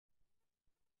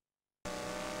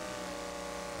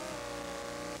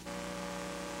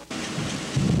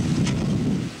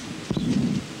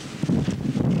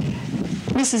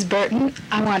Mrs. Burton,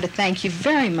 I want to thank you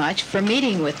very much for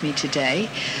meeting with me today.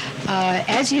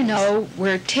 As you know,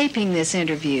 we're taping this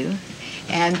interview,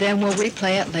 and then we'll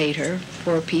replay it later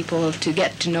for people to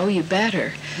get to know you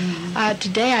better.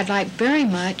 Today I'd like very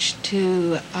much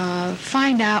to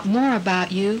find out more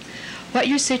about you, what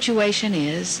your situation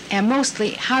is, and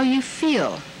mostly how you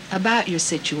feel about your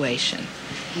situation.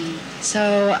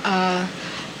 So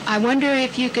I wonder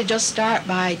if you could just start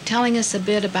by telling us a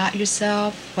bit about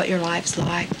yourself, what your life's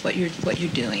like, what you're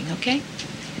doing, okay?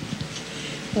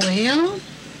 Well,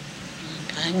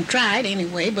 I can try it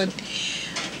anyway, but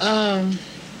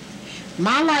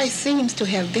my life seems to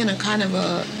have been a kind of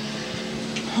a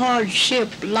hardship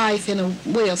life in a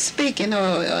way of speaking,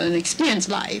 or an experience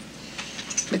life,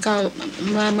 because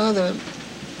my mother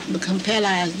became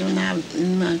paralyzed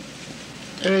in my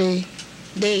early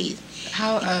days.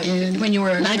 How, when you were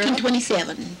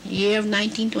 1927, year of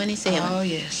 1927. Oh,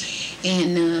 yes.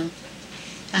 And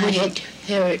I had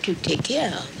her to take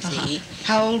care of, see.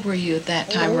 How old were you at that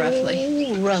time,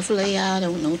 roughly? Roughly, I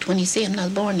don't know, 27. I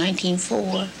was born in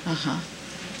 1904.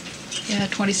 Yeah,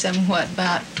 27, what,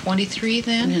 about 23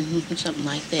 then? Something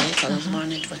like that, because I was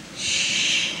born in 20.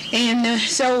 And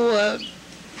so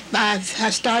I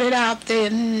started out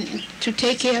then to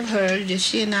take care of her, just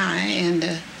she and I,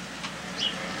 and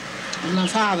my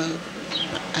father,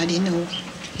 I didn't know,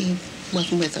 he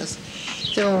wasn't with us.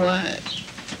 So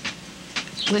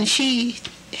when she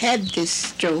had this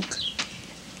stroke,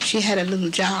 she had a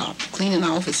little job cleaning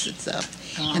offices up,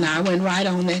 and I went right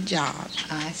on that job.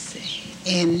 I see.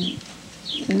 And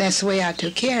that's the way I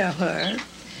took care of her,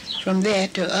 from there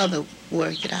to other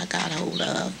work that I got hold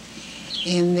of.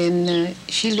 And then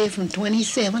she lived from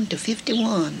 27 to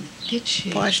 51. Did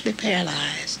she? Partially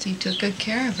paralyzed. You took good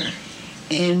care of her.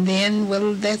 And then,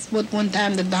 well, that's what one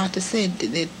time the doctor said,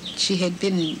 that she had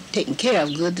been taken care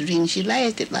of good, the reason she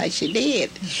lasted like she did.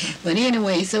 But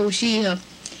anyway, so she,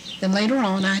 then later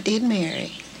on I did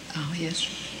marry. Oh, yes.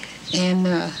 And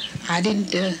I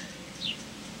didn't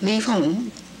leave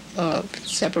home,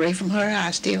 separate from her.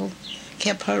 I still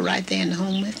kept her right there in the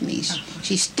home with me.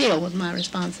 She still was my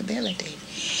responsibility.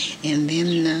 And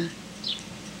then,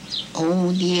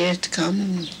 years to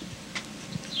come,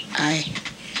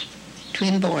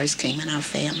 twin boys came in our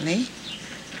family,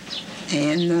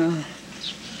 and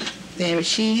there was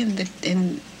she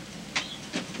and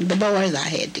the boys I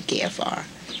had to care for.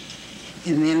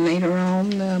 And then later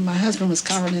on, my husband was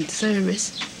called into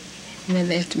service, and they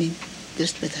left me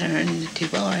just with her and the two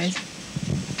boys.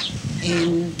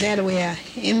 And that way,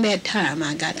 in that time,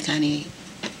 I got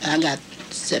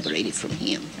separated from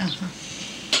him.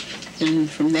 And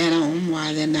from that on,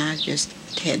 then I just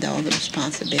had all the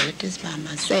responsibilities by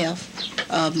myself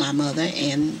of my mother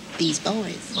and these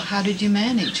boys. Well, how did you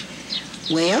manage?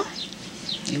 Well,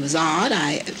 it was odd.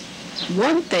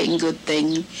 Good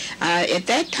thing, at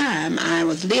that time I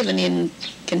was living in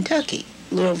Kentucky,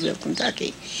 Louisville,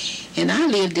 Kentucky, and I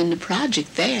lived in the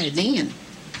project there then.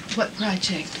 What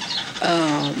project?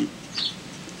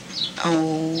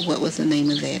 What was the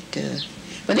name of that?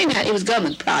 Well, it was a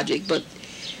government project, but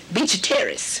Beecher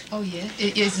Terrace. Oh, yeah.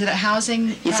 Is it a housing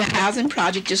project? It's a housing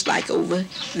project just like over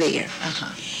there.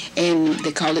 And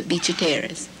they call it Beecher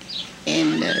Terrace.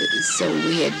 And so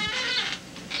we had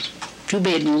 2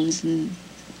 bedrooms and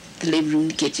the living room,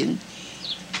 the kitchen.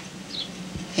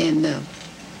 And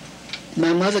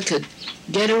my mother could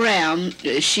get around.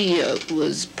 She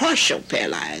was partial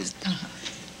paralyzed.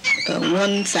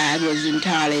 One side was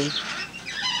entirely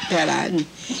paralyzed,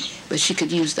 but she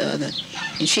could use the other.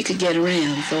 And she could get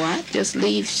around, so I'd just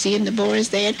leave seeing the boys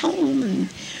there at home and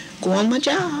go on my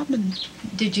job. And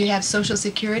did you have Social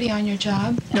Security on your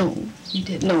job? No. You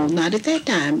didn't? No, not at that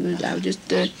time. I was just,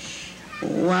 I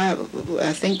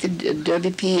think the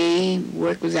WPA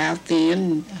work was out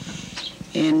then,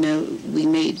 and we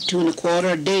made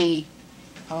 $2.25 a day.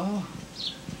 Oh.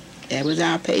 That was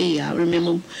our pay. I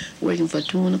remember working for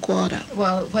 $2.25.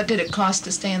 Well, what did it cost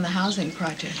to stay in the housing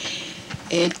project?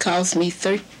 It cost me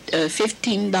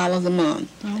 $15 a month.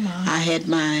 Oh, my. I had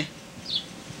my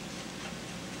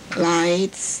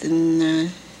lights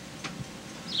and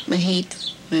my heat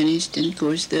furnished, and of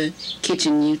course the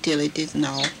kitchen utilities and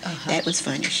all. That was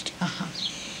furnished.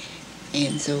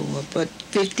 And so, but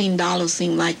 $15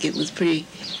 seemed like it was pretty,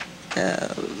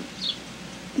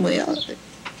 well,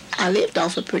 I lived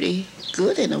off it pretty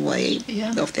good in a way,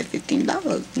 off that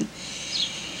 $15. And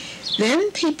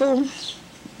then people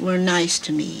were nice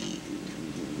to me.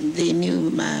 They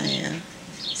knew my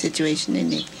situation,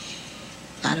 and a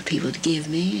lot of people to give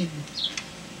me and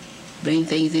bring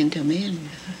things into me. And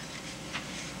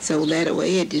so that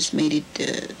way it just made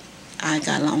it, I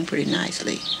got along pretty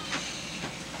nicely.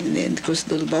 And then, of course,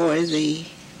 the little boys, they,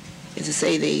 as I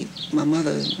say, my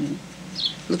mother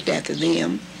looked after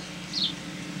them.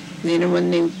 Then when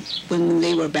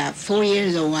they were about 4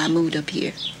 years old, I moved up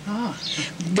here. Oh.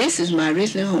 This is my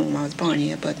original home. I was born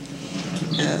here, but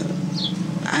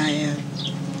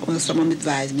some of them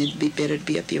advised me it'd be better to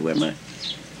be up here where my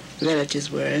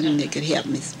relatives were, and they could help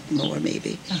me more,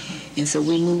 maybe. And so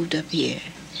we moved up here,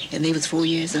 and they was 4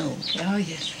 years old. Oh,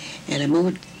 yes. And I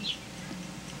moved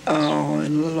in a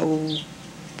little old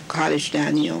cottage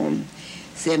down here on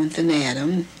 7th and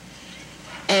Adam.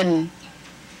 And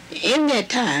in that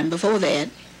time, before that,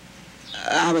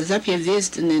 I was up here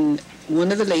visiting, and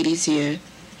one of the ladies here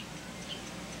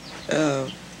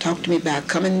talked to me about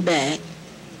coming back,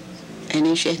 and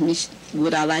then she asked me,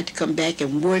 would I like to come back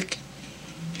and work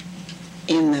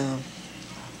in the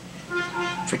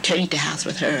fraternity house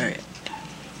with her?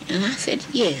 And I said,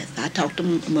 yes. I talked to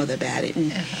my mother about it,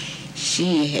 and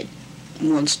she had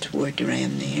once worked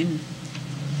around there. And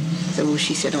so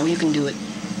she said, oh, you can do it.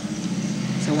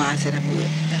 So I said I would.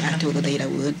 I told her that I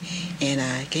would. And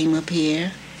I came up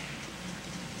here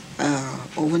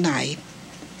overnight.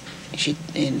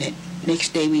 And that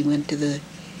next day we went to the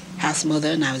house mother,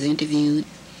 and I was interviewed,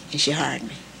 and she hired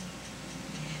me.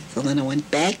 So then I went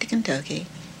back to Kentucky,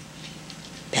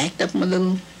 packed up my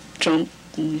little trunk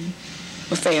and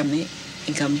my family,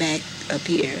 and come back up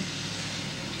here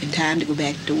in time to go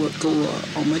back to work, go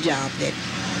on my job that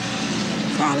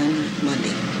following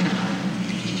Monday.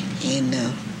 And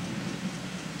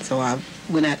so I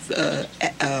went out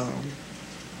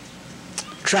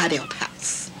Tridelt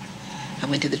House. I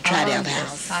went to the Tridelt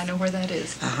House. I know where that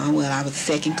is. Well, I was the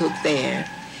second cook there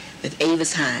with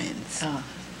Avis Hines.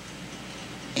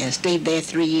 And I stayed there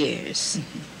 3 years.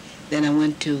 Then I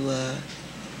went to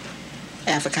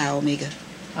Alpha Chi Omega.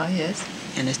 Oh, yes.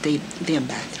 And I stayed with them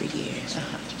about 3 years.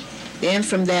 Then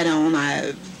from that on,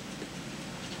 I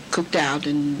cooked out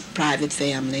in private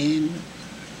family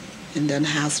and done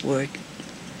housework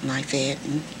like that,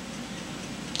 and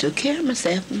took care of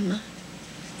myself and my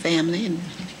family.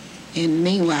 And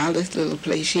meanwhile, this little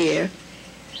place here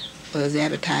was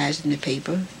advertised in the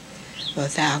paper for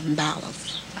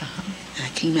 $1,000. I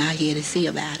came out here to see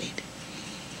about it.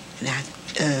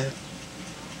 And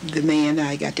the man,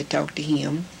 I got to talk to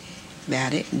him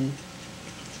about it, and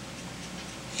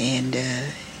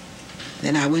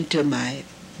then I went to my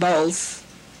boss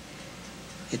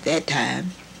at that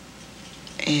time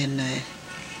and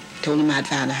told him I'd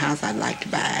found a house I'd like to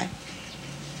buy.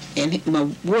 And my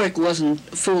work wasn't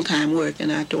full-time work,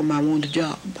 and I told him I wanted a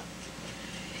job.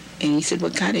 And he said,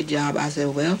 what kind of job? I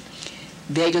said, well,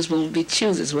 beggars won't be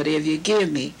choosers, whatever you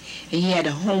give me. And he had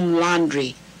a home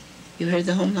laundry. You heard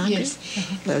the home laundry? Yes.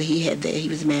 Well, he had that. He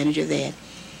was the manager of that.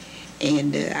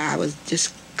 And I was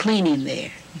just cleaning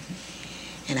there.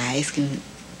 And I asked him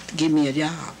to give me a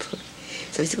job.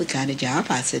 So he said, what kind of job?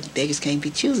 I said, beggars can't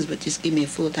be choosers, but just give me a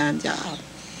full-time job.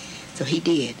 So he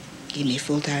did. Give me a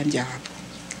full-time job,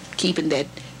 keeping that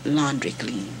laundry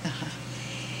clean.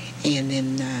 And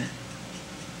then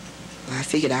I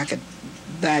figured I could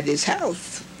buy this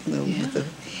house, you know,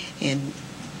 and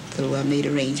so I made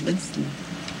arrangements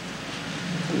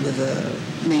with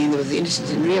a man that was interested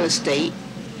in real estate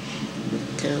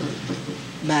to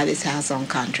buy this house on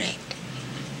contract.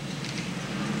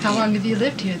 How long have you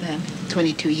lived here then?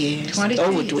 22 years. 22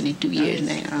 over years. 22 years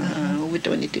now. Over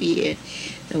 22 years.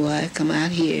 So I come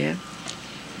out here,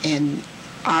 and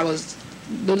I was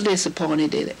a little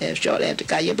disappointed shortly after I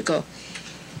got here because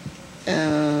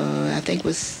I think it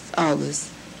was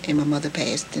August, and my mother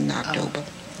passed in October.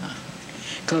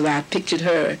 Because I pictured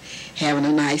her having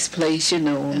a nice place, you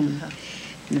know, and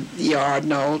the yard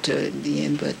and all to the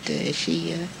end, but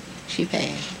she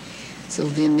passed. So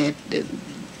then that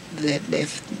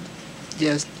left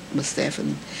just myself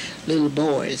and little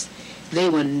boys. They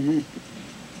were 9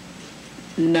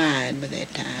 by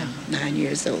that time, 9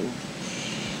 years old.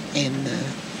 And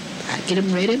I'd get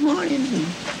them ready in the morning and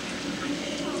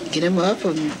get them up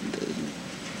and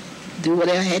do what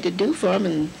I had to do for them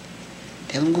and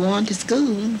tell them go on to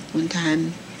school when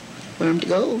time for them to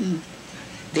go, and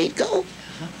they'd go.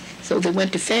 So they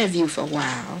went to Fairview for a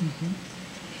while,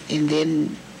 and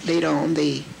then later on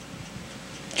they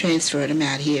transferred them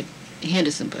out here to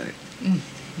Hendersonburg,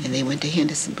 and they went to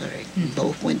Hendersonburg.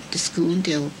 Both went to school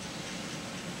until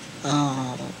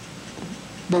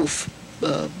both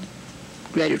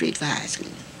graduated from high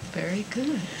school. Very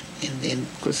good. And then,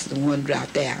 of course, the one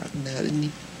dropped out, and the other,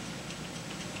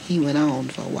 he went on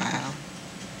for a while.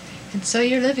 And so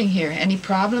you're living here. Any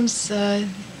problems,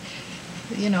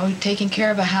 you know, taking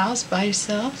care of a house by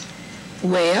yourself?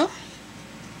 Well,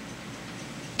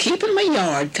 keeping my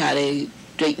yard kind of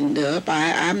straightened up.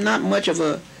 I'm not much of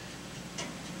a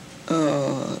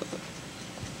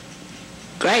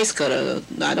grass cutter.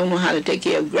 I don't know how to take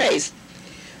care of grass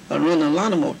or run a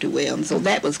lawnmower too well, and so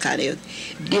that was kind of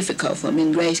difficult for me.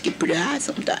 And grass get pretty high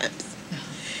sometimes,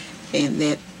 and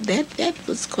that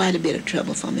was quite a bit of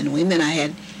trouble for me. And then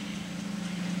I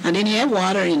didn't have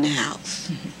water in the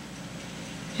house,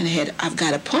 and I've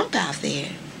got a pump out there,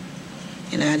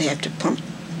 and I'd have to pump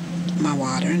my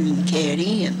water and carry it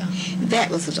in.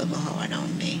 That was a little hard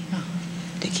on me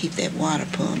to keep that water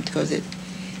pumped, because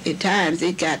at times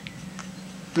it got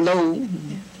low,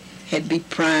 had to be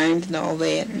primed and all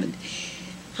that.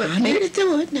 But I made it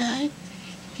through it now.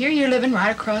 Here you're living right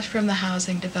across from the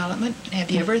housing development. Have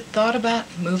you ever thought about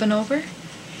moving over?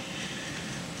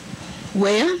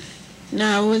 Well,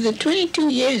 now with the 22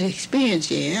 years experience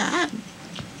here,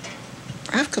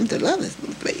 I've come to love this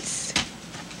little place.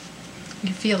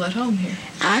 You feel at home here?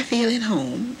 I feel at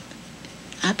home.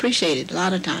 I appreciate it. A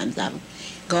lot of times I've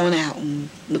gone out and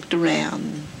looked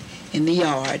around in the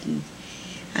yard, and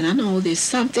I know there's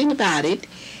something about it.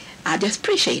 I just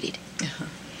appreciate it.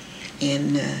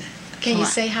 And can you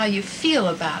say how you feel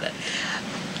about it?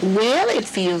 Well, it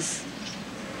feels,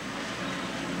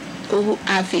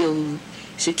 I feel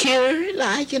secure,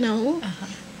 like,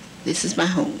 this is my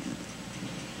home.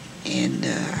 And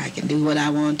I can do what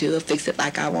I want to, or fix it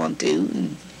like I want to.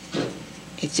 And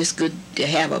it's just good to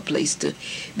have a place to,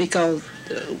 because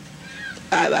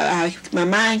my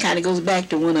mind kind of goes back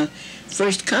to when I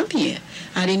first come here.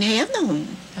 I didn't have no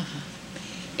home.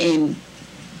 And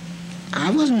I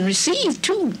wasn't received,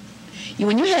 too.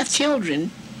 When you have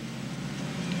children,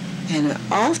 and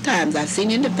oftentimes I've seen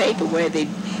in the paper where they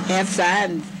have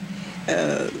signs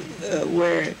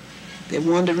where they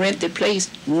want to rent the place,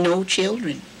 no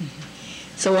children.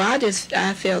 So I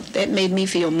felt that made me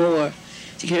feel more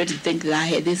secure to think that I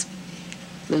had this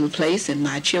little place and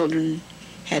my children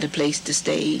had a place to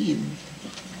stay,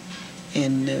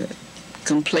 and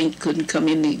complaint couldn't come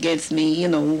in against me,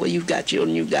 well, you've got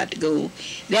children, you've got to go.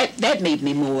 That made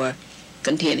me more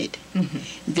contented.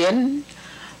 Then,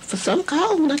 for some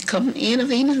cause, when I come in of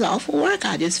Venus off of work,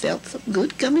 I just felt so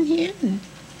good coming here. And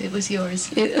it was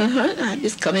yours. I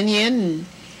just come in here, and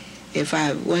if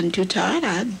I wasn't too tired,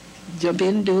 I'd jump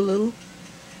in and do a little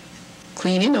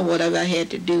cleaning or whatever I had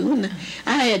to do. And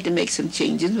I had to make some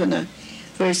changes when I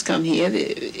first come here.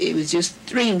 It was just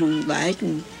 3-room like,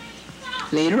 and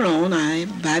later on,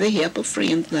 by the help of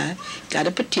friends, I got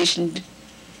a petition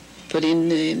put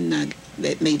in, and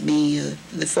that made me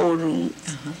the 4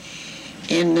 rooms.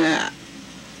 And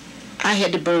I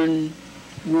had to burn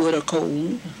wood or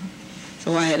coal.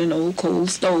 So I had an old coal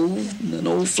stove and an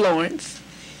old Florence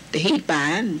to heat by,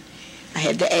 and I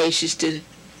had the ashes to,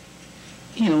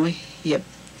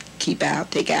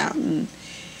 take out, and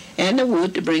the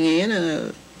wood to bring in.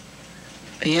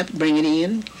 You have to bring it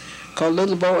in. Cause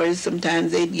little boys,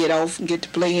 sometimes they'd get off and get to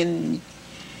playing,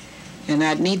 and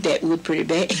I'd need that wood pretty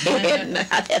bad, and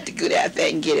I'd have to go out there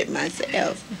and get it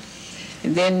myself.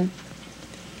 And then,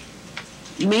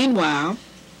 meanwhile,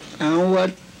 I don't know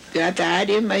what got the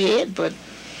idea in my head, but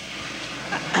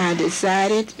I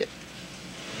decided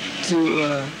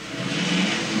to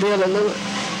build a little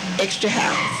extra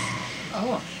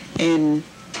house. And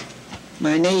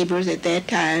my neighbors at that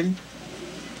time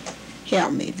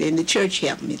helped me. Then the church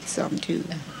helped me some too.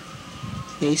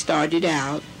 They started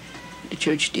out, the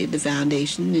church did the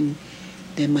foundation, and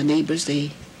then my neighbors,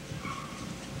 they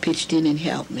pitched in and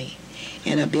helped me.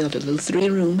 And I built a little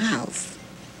 3-room house.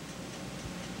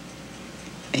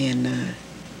 And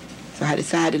so I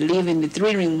decided to live in the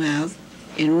 3-room house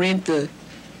and rent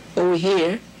over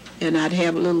here, and I'd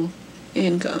have a little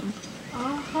income.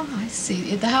 I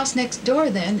see. The house next door,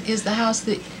 then, is the house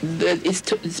that...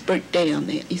 It's burnt down.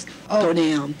 It's torn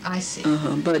down. I see.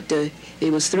 But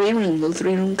it was 3-room, little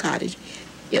 3-room cottage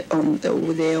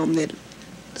over there on that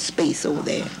space over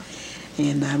there.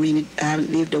 And I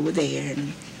lived over there,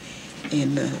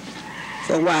 and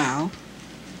for a while.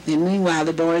 And meanwhile,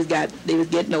 the boys they was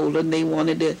getting older, and they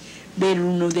wanted a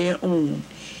bedroom of their own.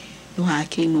 So I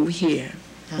came over here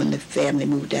when the family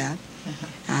moved out.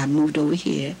 I moved over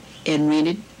here and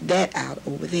rented that out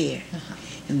over there.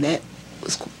 And that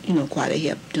was, quite a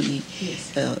help to me,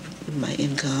 with my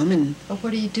income. And well,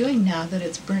 what are you doing now that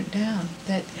it's burnt down?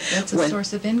 That's a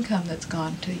source of income that's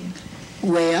gone to you.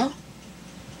 Well,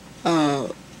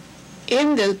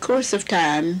 in the course of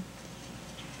time,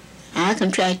 I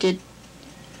contracted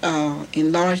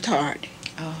enlarged heart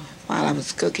while I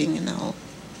was cooking and all.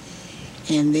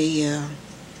 And they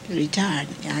retired.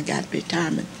 I got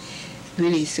retirement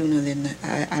really sooner than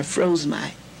I froze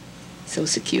my Social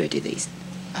Security, they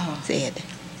said.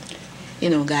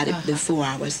 got it before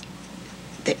I was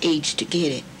the age to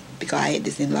get it, because I had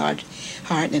this enlarged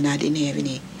heart and I didn't have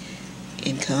any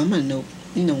income and no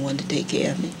one to take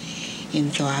care of me.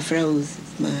 And so I froze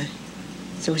my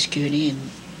Social Security and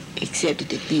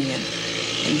accepted it then.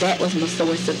 And that was my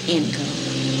source of income,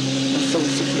 my Social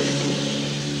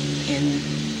Security. And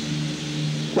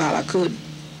while I could,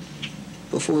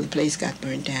 before the place got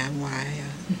burned down,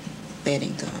 that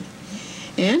income.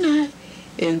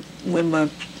 And when my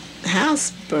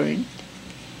house burned,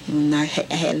 I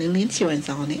had a little insurance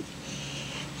on it,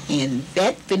 and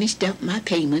that finished up my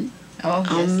payment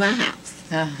on my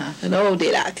house. And oh,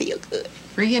 did I feel good.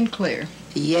 Free and clear.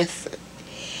 Yes, sir.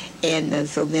 And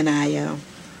so then I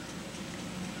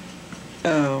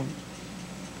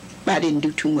didn't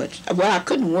do too much. Well, I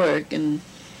couldn't work, and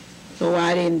so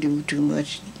I didn't do too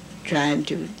much I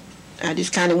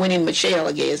just kind of went in my shell,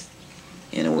 I guess,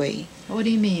 in a way. What do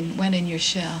you mean, went in your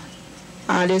shell?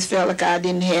 I just felt like I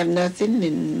didn't have nothing,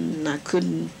 and I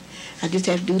just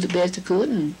had to do the best I could,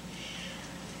 and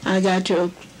I got to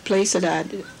a place that I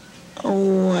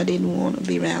didn't want to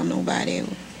be around nobody.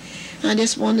 I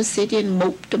just wanted to sit here and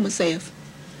mope to myself.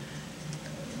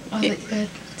 Well, it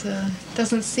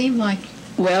doesn't seem like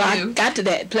Well, I got to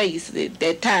that place,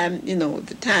 that time,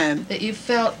 the time. That you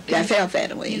felt... I felt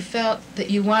that way. You felt that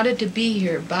you wanted to be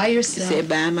here by yourself. To sit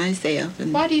by myself.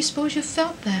 And why do you suppose you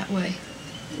felt that way?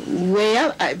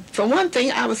 Well, for one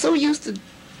thing, I was so used to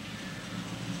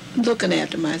looking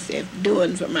after myself,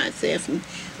 doing for myself, and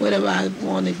whatever I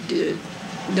wanted to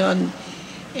done.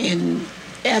 And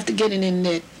after getting in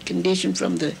that condition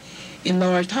from the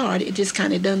enlarged heart, it just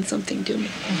kind of done something to me.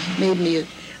 Made me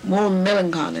more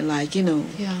melancholy, like,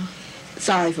 Yeah.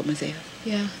 sorry for myself.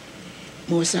 Yeah.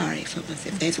 More sorry for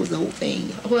myself. That was the whole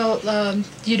thing. Well,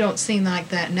 you don't seem like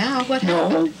that now. What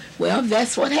happened? No. Well,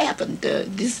 that's what happened.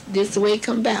 This the way it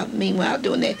come about. Meanwhile,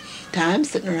 during that time,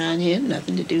 sitting around here,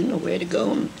 nothing to do, nowhere to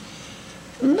go, and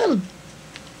a little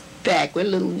backward,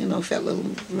 felt a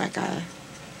little like I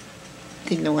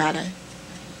didn't know how to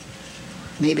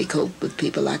maybe cope with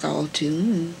people like I ought to.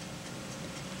 And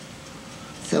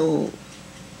so,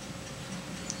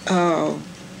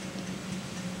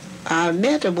 I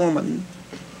met a woman.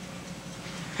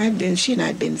 She and I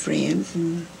had been friends,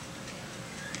 and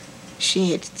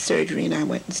she had surgery, and I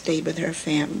went and stayed with her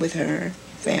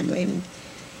family,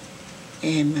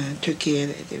 and took care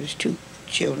of it. There was 2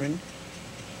 children,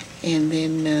 and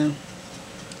then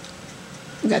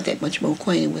got that much more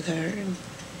acquainted with her,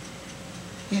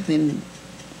 and then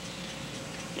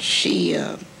she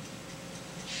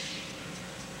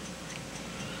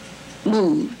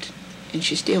moved, and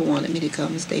she still wanted me to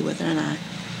come and stay with her, and I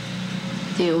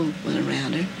still went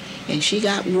around her, and she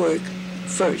got work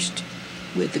first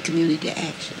with the community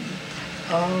action.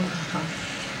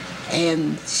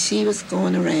 And she was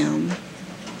going around.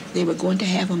 They were going to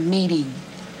have a meeting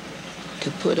to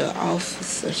put an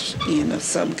officer in of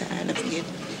some kind.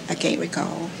 I can't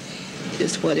recall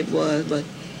just what it was, but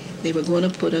they were going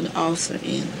to put an officer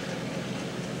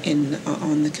in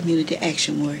on the community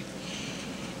action work.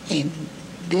 And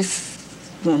this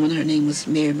woman, her name was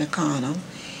Mary McConnell,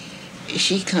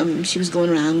 she was going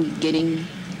around getting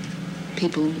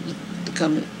people to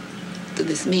come to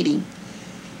this meeting,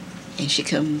 and she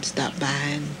stopped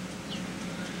by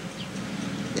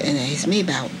and asked me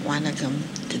about why not come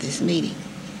to this meeting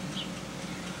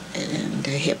and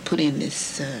to help put in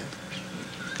this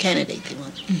candidate they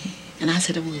want. And I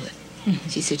said I would.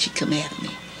 She said she'd come after me,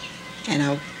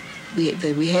 and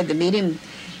we had the meeting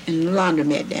in the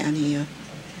laundromat down here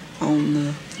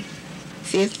on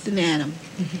 5th and Adam.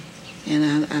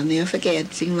 And I'll never forget,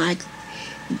 it seemed like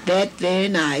that very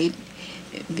night,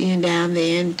 being down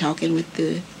there and talking with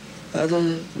the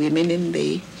other women, and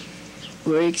they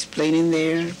were explaining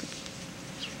their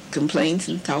complaints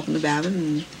and talking about them,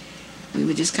 and we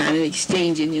were just kind of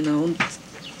exchanging,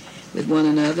 with one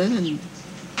another, and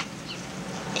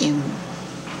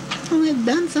they'd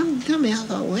done something to me. I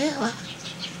thought, well,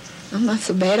 I'm not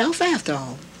so bad off after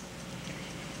all.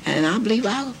 And I believe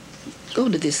I'll go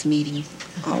to this meeting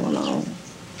all along.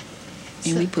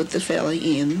 And we put the fella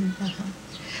in.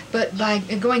 But by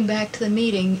going back to the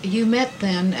meeting, you met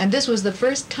then, and this was the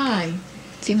first time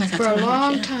Seemed like for a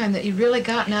long time that you'd really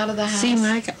gotten out of the house. Seemed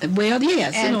like, well,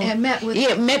 yes. And met with...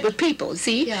 Yeah, met with people.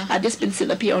 See, yeah. I just been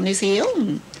sitting up here on this hill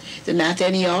and sitting out there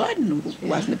in the yard and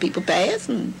watching the people pass.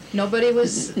 And nobody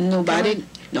was...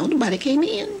 Nobody came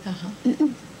in.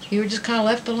 You were just kind of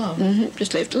left alone.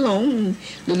 Just left alone. And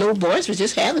the little boys was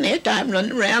just having their time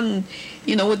running around,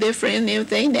 with their friends and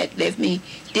everything. That left me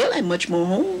still ain't much more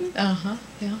home.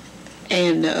 Yeah.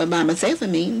 And by myself, I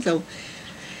mean. So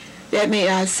That means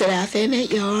I sit out there in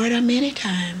that yard a many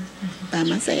times by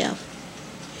myself.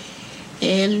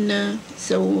 And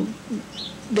so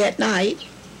that night,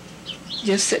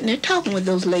 just sitting there talking with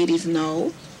those ladies and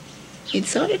all, it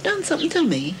sort of done something to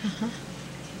me.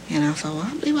 And I thought, well,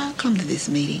 I believe I'll come to this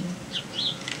meeting.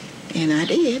 And I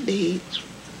did.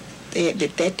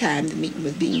 At that time, the meeting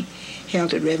was being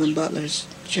held at Reverend Butler's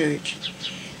church.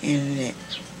 And that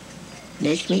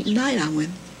next meeting night, I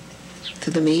went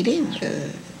to the meeting,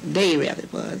 day rather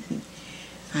it was. And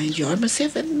I enjoyed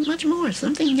myself much more.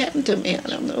 Something happened to me, I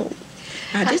don't know.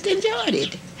 I just enjoyed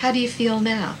it. How do you feel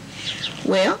now?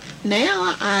 Well,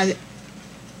 now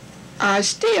I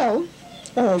still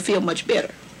feel much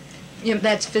better. You know,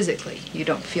 that's physically. You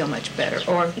don't feel much better,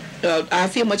 or I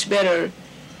feel much better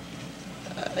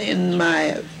in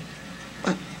my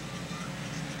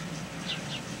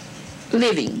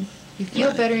living. you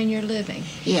feel better in your living.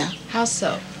 Yeah. How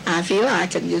so? I feel I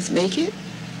can just make it.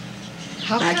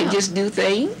 How I can come? just do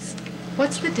things.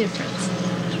 What's the difference?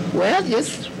 Well,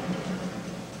 just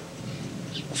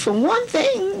for one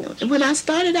thing, when I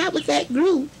started out with that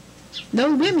group,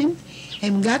 those women,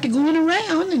 and we got to going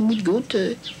around, and we'd go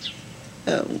to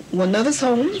one another's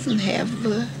homes and have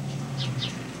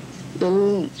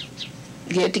little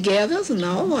get-togethers and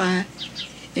all. And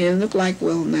it looked like,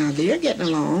 well, now they're getting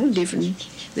along.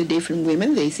 The different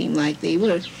women, they seemed like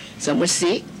some were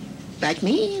sick, like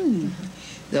me, and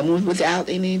some were without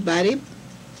anybody,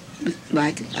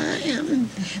 like I am,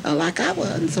 or like I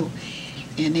was.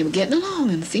 And they were getting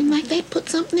along, and it seemed like they put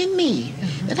something in me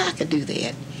that I could do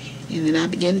that. And then I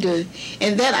began to,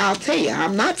 and then I'll tell you,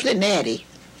 I'm not fanatic,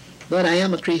 but I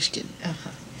am a Christian.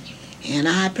 And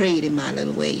I prayed in my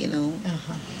little way, you know.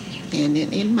 And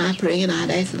in my praying, I'd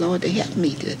ask the Lord to help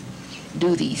me to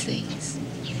do these things.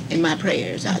 In my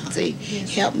prayers, I'd say,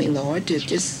 help me, Lord, to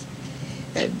just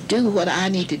do what I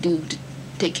need to do to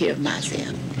take care of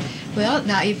myself. Well,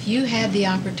 now, if you had the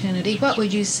opportunity, what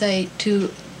would you say to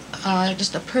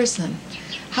just a person?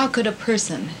 How could a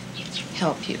person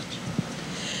help you?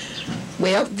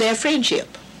 Well, their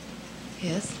friendship.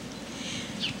 Yes.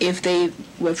 If they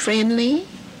were friendly,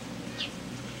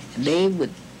 they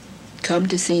would come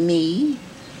to see me,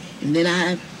 and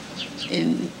then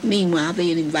meanwhile,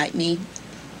 they'd invite me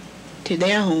to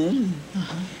their home.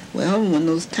 Well, one of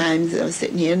those times I was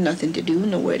sitting here, nothing to do,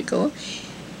 nowhere to go,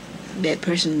 that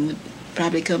person would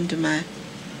probably come to my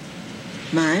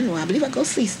mind. Well, I believe I'd go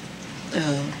see,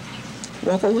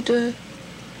 walk over to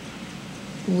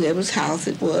whoever's house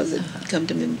it was, it come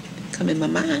in my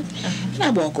mind. And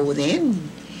I walk over there, and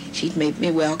she'd make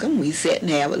me welcome. We sit and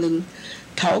have a little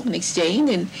talk and exchange,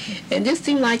 and it just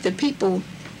seemed like the people,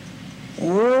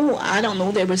 I don't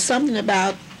know, there was something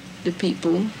about the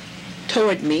people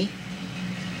toward me,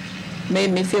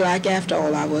 made me feel like after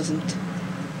all I wasn't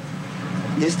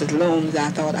just as lone as I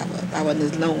thought I was. I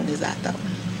wasn't as lone as I thought.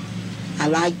 I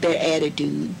liked their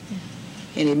attitude,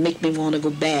 and it made me want to go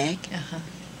back.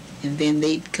 And then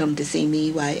they'd come to see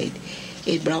me. Why,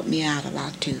 it brought me out a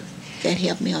lot too. That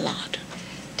helped me a lot.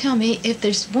 Tell me, if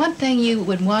there's one thing you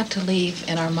would want to leave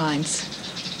in our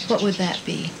minds, what would that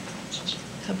be?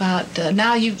 About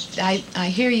now,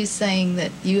 I hear you saying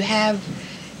that you have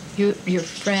your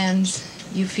friends.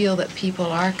 You feel that people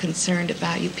are concerned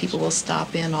about you. People will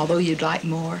stop in, although you'd like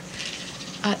more.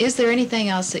 Is there anything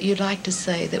else that you'd like to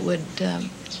say that would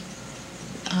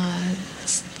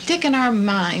stick in our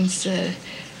minds?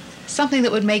 Something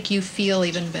that would make you feel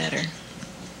even better?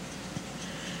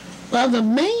 Well, the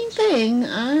main thing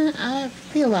I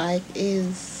feel like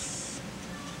is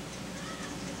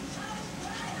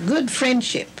good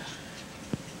friendship.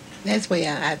 That's the way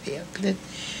I feel.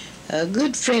 A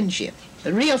good friendship,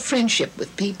 a real friendship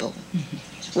with people.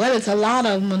 Whether it's a lot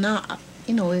of them or not,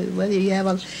 you know, whether you have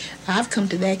I've come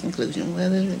to that conclusion.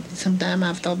 Whether sometimes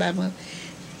I've thought about, well,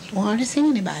 I don't hardly see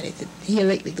anybody. Here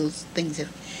lately, those things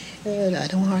I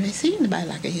don't hardly see anybody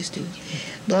like I used to.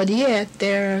 But yet,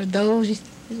 there are those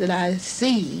that I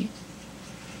see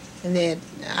that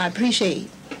I appreciate.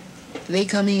 They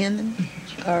come in,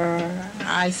 or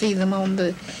I see them on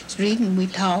the street and we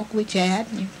talk, we chat,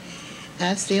 and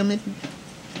I see them at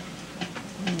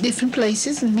different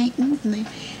places and meetings, and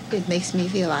it makes me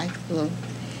feel like, well,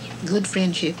 good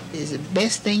friendship is the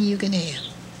best thing you can have.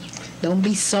 Don't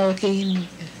be sulky and,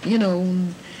 you know,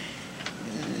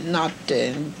 not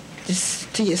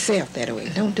just to yourself that way.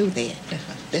 Don't do that.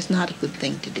 That's not a good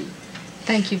thing to do.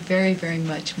 Thank you very, very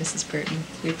much, Mrs. Burton.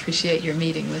 We appreciate your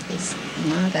meeting with us.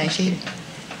 Thank you.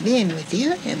 Being with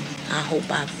you, and I hope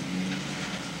I've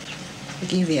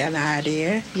given you an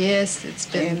idea. Yes, it's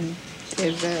been...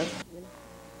 And,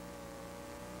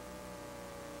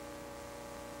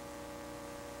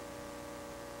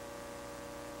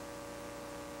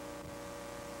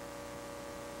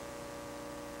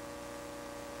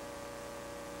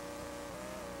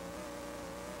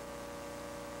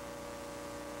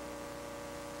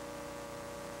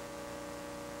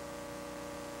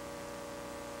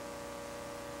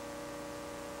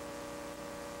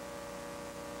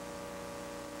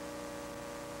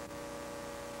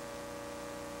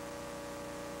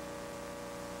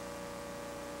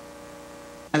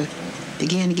 I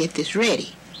began to get this ready.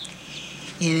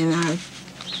 And I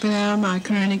put out my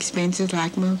current expenses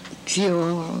like my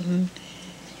fuel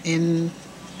and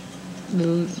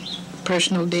the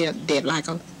personal debt like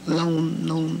a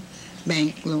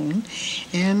bank loan,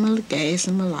 and my gas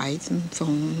and my lights and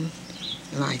phone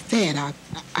like that.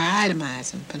 I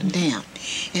itemize and put them down.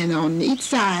 And on each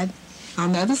side,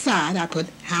 on the other side, I put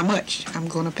how much I'm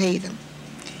going to pay them.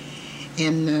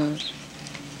 And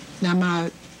now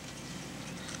my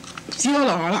fuel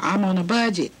oil, I'm on a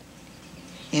budget,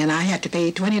 and I have to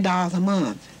pay $20 a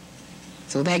month.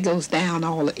 So that goes down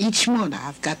each month.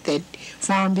 I've got that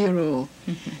Farm Bureau.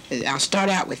 I'll start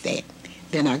out with that.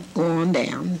 Then I go on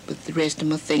down with the rest of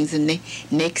my things, and the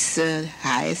next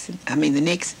highest,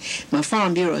 my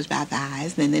Farm Bureau is about the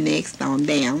highest, then the next on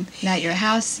down. Now, your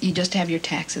house, you just have your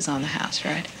taxes on the house,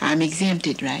 right? I'm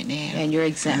exempted right now. And you're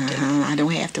exempted. I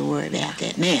don't have to worry about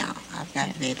that now. I've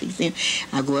got that exempt.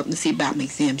 I'll go up and see about my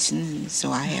exemption,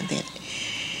 so I have that.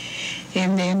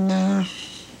 And then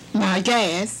my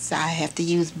gas, I have to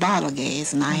use bottle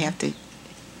gas, and I have to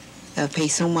pay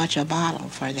so much a bottle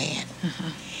for that.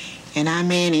 And I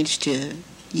managed to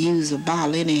use a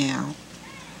bottle anyhow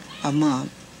a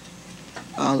month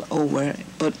all over.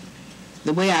 But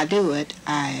the way I do it,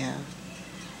 I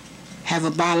have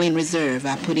a bottle in reserve.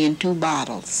 I put in 2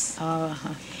 bottles.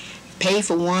 Pay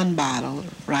for 1 bottle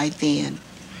right then,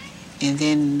 and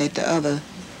then let the other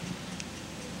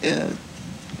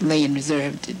lay in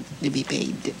reserve to be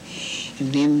paid.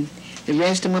 And then the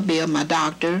rest of my bill, my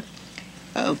doctor,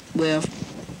 well,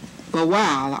 for a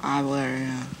while I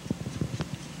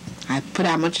put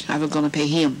how much I was going to pay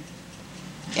him,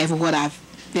 every what I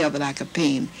felt that I could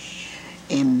pay him.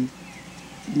 And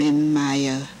then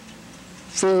my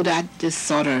food, I just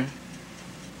sort of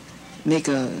make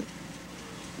a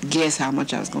guess how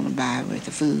much I was going to buy with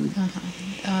the food.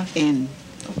 And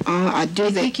I do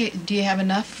that. Do you have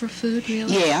enough for food,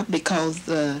 really? Yeah, because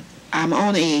I'm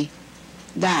on a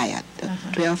diet, a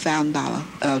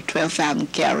 12,000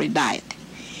 calorie diet.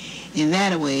 In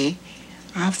that way,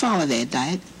 I follow that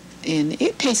diet, and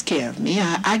it takes care of me.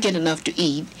 I get enough to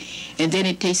eat, and then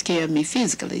it takes care of me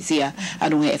physically. See, I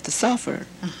don't have to suffer.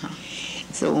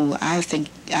 So I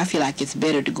feel like it's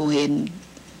better to go ahead and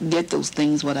get those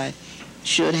things what I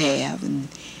should have and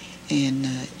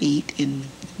eat, and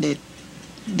that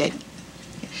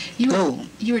go.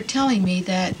 You were telling me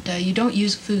that you don't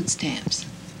use food stamps.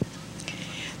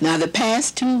 Now this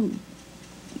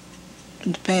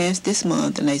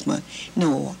month and next month,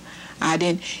 no, I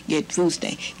didn't get food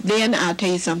stamps. Then I'll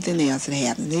tell you something else that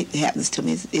happens. It happens to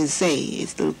me. It's a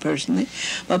little personally,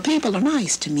 but people are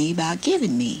nice to me about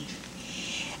giving me.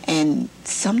 And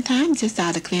sometimes, just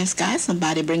out of clear sky,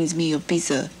 somebody brings me a piece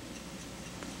of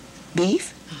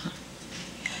beef,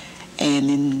 and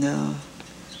then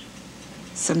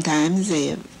sometimes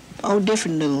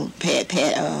different little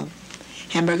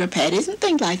hamburger patties and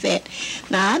things like that.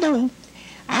 Now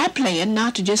I plan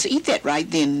not to just eat that right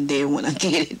then and there when I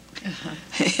get it.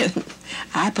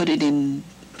 I put it in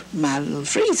my little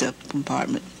freezer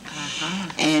compartment.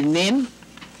 And then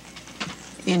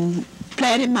in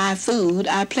planning my food,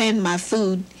 I plan my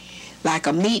food like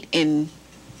a meat and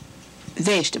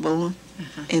vegetable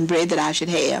and bread that I should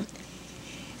have.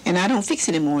 And I don't fix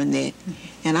any more than that.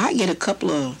 And I get a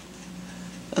couple of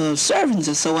servings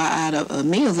or so out of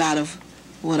meals out of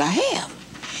what I have.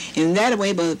 And that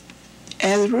way, but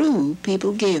as a rule,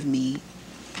 people give me.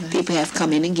 Nice. People have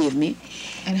come in and give me.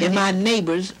 And my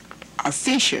neighbors are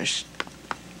fishers.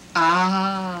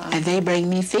 And they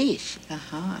bring me fish.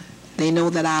 They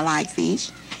know that I like fish,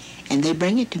 and they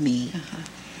bring it to me.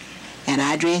 And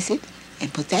I dress it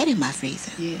and put that in my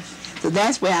freezer. Yes. So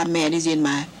that's where I manage in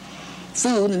my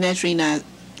food, and that's the reason I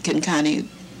can kind of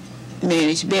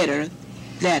manage better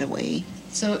that way.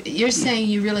 So you're saying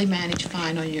you really manage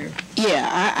fine on your...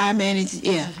 Yeah, I manage,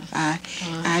 yeah, I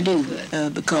do,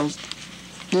 because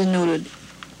there's no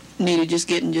need of just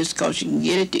getting just because you can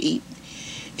get it to eat.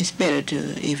 It's better to,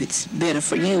 if it's better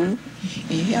for you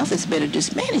and your health, it's better to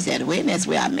just manage that way, and that's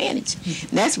where I manage.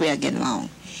 And that's where I get along.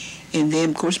 And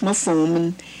then, of course, my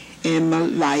phone and my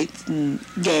lights and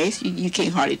gas, you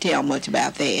can't hardly tell much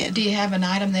about that. Do you have an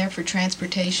item there for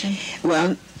transportation?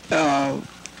 Well,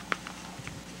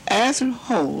 as a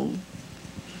whole,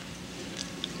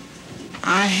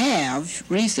 I have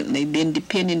recently been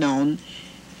depending on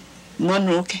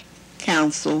Monroe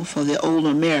Council for the Older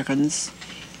Americans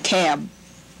cab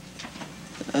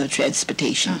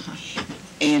transportation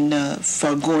and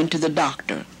for going to the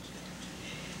doctor.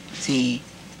 See,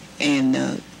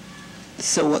 and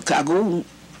so I go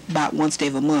about once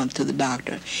every month to the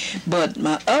doctor. But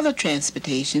my other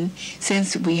transportation,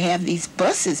 since we have these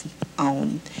buses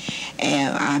on,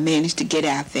 and I managed to get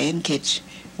out there and catch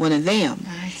one of them.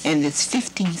 Nice. And it's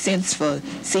 15 cents for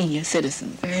senior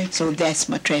citizens. So that's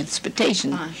my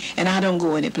transportation. And I don't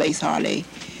go any place hardly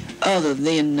other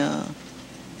than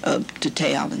to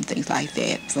town and things like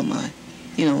that for my,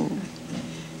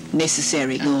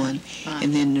 necessary going.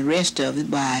 And then the rest of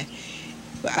it,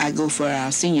 I go for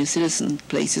our senior citizen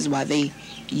places while they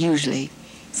usually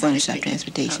furnish our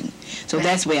transportation. So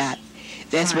that's where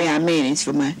I manage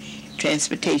for my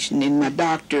transportation. And my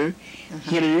doctor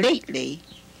here lately,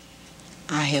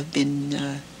 I have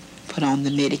been put on the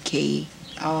Medicaid.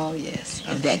 Oh, yes.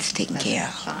 Okay. And that's taken care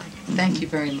of. Fine. Thank you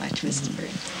very much, Mr.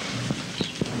 Briggs.